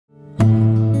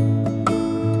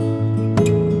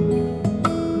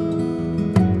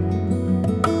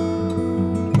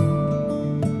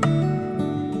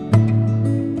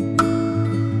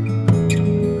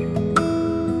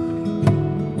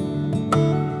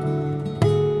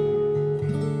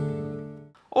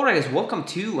Alright guys, welcome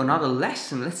to another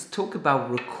lesson. Let's talk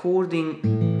about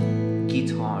recording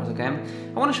guitars, okay?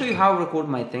 I want to show you how I record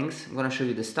my things. I'm going to show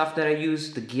you the stuff that I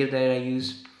use, the gear that I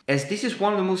use. As this is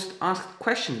one of the most asked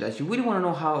questions, guys. You really want to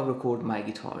know how I record my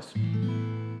guitars.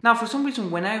 Now, for some reason,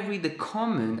 when I read the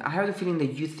comment, I have the feeling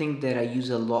that you think that I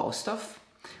use a lot of stuff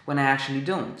when I actually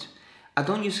don't. I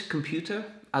don't use a computer,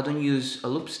 I don't use a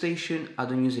loop station, I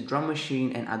don't use a drum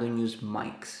machine, and I don't use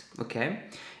mics, okay?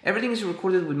 Everything is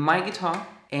recorded with my guitar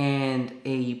and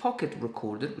a pocket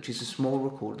recorder, which is a small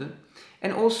recorder,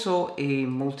 and also a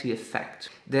multi-effect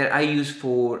that I use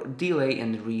for delay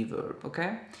and reverb,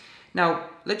 okay? Now,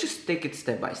 let's just take it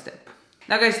step by step.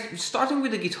 Now guys, starting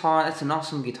with the guitar, that's an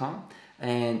awesome guitar,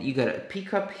 and you got a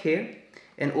pickup here,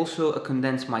 and also a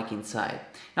condensed mic inside.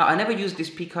 Now, I never use this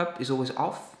pickup, it's always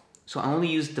off, so I only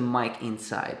use the mic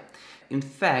inside. In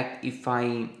fact, if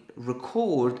I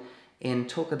record and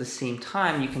talk at the same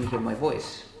time, you can hear my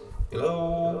voice.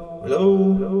 Hello,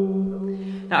 hello, hello.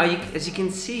 Now, as you can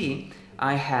see,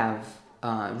 I have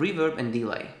reverb and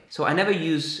delay. So I never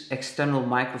use external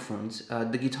microphones.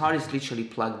 The guitar is literally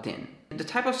plugged in. The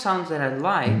type of sounds that I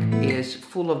like is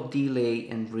full of delay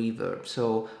and reverb.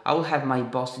 So I will have my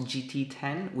Boss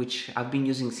GT10, which I've been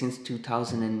using since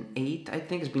 2008, I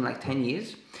think. It's been like 10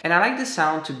 years. And I like the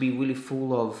sound to be really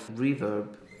full of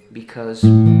reverb because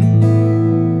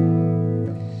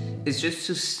it's just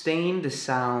to sustain the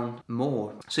sound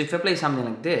more. So if I play something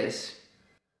like this,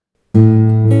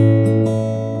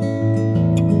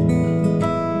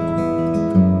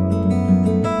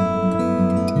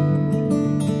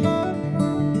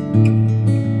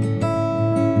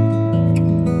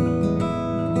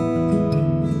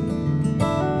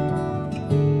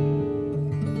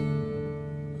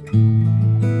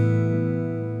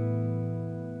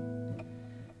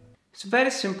 it's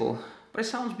very simple, but it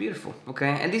sounds beautiful,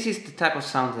 okay? And this is the type of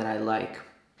sound that I like.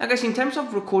 Now guys, in terms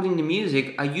of recording the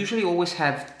music, I usually always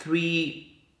have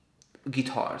 3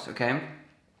 guitars, okay?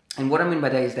 And what I mean by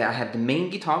that is that I have the main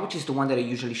guitar, which is the one that I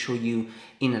usually show you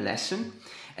in a lesson.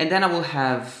 And then I will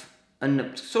have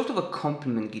a sort of a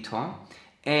complement guitar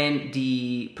and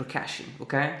the percussion,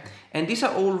 okay? And these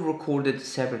are all recorded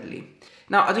separately.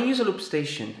 Now, I don't use a loop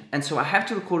station, and so I have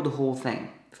to record the whole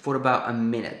thing for about a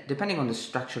minute, depending on the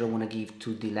structure I want to give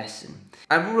to the lesson.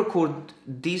 I will record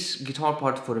this guitar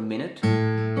part for a minute.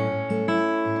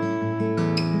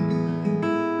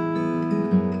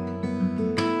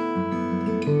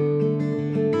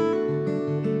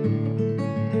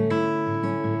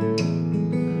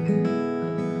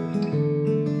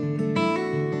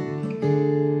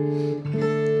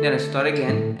 Then I start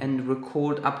again and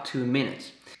record up to a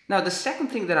minute. Now, the second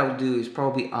thing that I will do is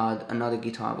probably add another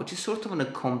guitar, which is sort of an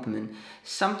accompaniment,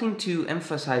 something to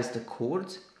emphasize the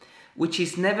chords, which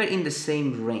is never in the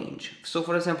same range. So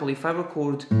for example, if I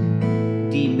record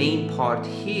the main part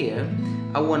here,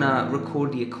 I want to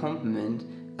record the accompaniment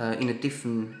in a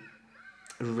different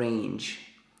range.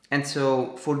 And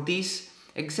so for this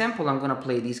example, I'm going to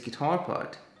play this guitar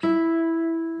part.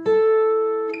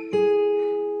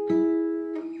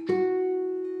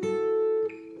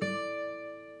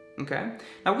 Okay,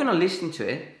 now we're gonna listen to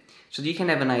it so that you can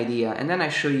have an idea, and then I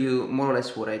show you more or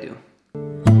less what I do.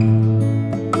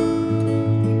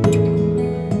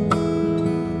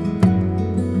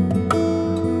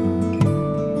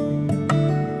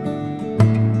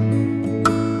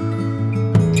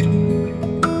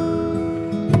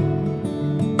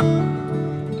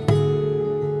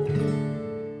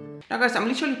 Now guys, I'm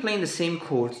literally playing the same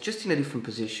chords, just in a different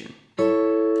position.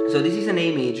 So this is an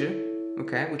A major,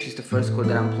 okay, which is the first chord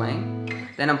that I'm playing.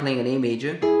 Then I'm playing an A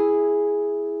major,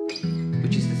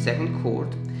 which is the second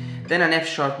chord. Then an F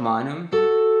sharp minor,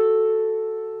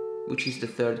 which is the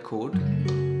third chord.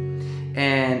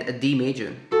 And a D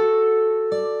major,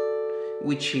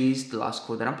 which is the last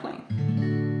chord that I'm playing.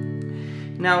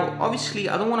 Now, obviously,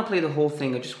 I don't want to play the whole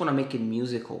thing, I just want to make it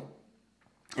musical.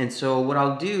 And so what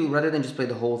I'll do, rather than just play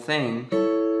the whole thing,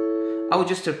 I will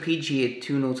just arpeggiate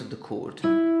 2 notes of the chord.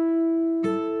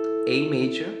 A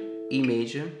major, E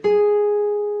major,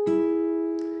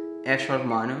 F sharp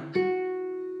minor,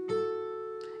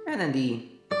 and then the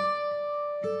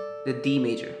D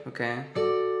major, okay?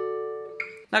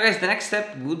 Now guys, the next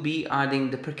step would be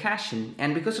adding the percussion,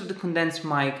 and because of the condensed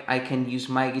mic, I can use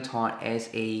my guitar as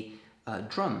a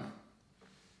drum.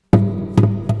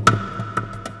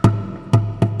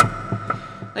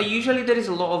 Now usually there is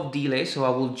a lot of delay, so I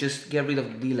will just get rid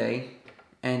of the delay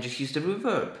and just use the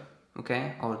reverb,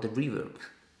 okay, or the reverb.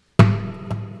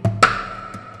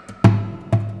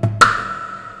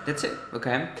 That's it,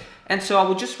 okay? And so I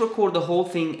will just record the whole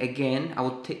thing again. I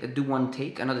will do one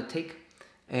take, another take,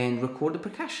 and record the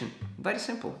percussion. Very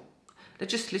simple.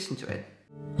 let's just listen to it.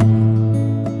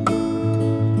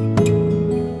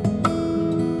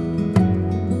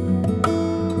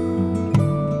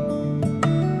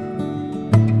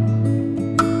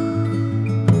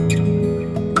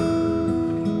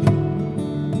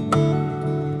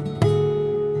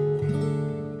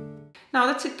 Now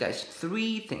that's it, guys.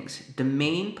 3 things. The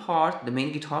main part, the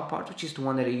main guitar part, which is the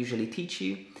one that I usually teach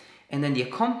you, and then the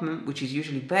accompaniment, which is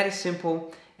usually very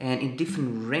simple and in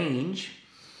different range,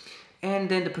 and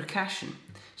then the percussion.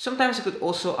 Sometimes I could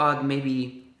also add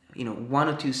maybe, you know, 1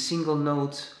 or 2 single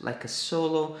notes like a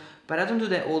solo, but I don't do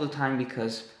that all the time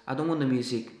because I don't want the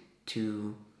music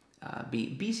to be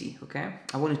busy, okay?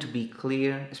 I want it to be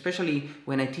clear, especially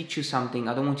when I teach you something.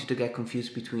 I don't want you to get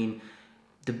confused between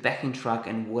the backing track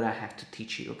and what I have to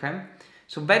teach you, okay?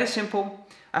 So very simple.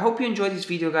 I hope you enjoyed this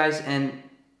video, guys,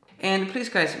 and please,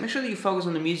 guys, make sure that you focus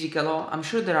on the music a lot. I'm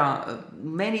sure there are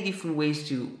many different ways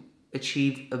to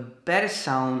achieve a better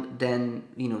sound than,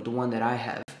 you know, the one that I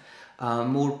have.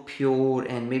 More pure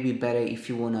and maybe better if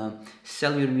you wanna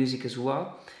sell your music as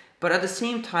well. But at the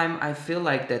same time, I feel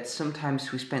like that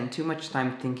sometimes we spend too much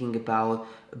time thinking about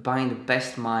buying the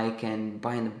best mic and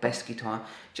buying the best guitar.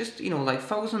 Just, you know, like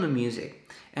focus on the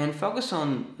music and focus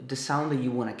on the sound that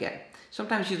you want to get.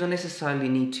 Sometimes you don't necessarily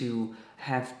need to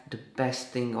have the best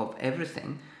thing of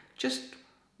everything. Just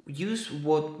use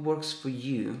what works for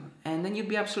you and then you'll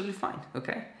be absolutely fine,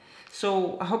 okay?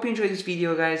 So I hope you enjoyed this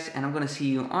video, guys, and I'm gonna see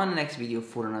you on the next video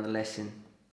for another lesson.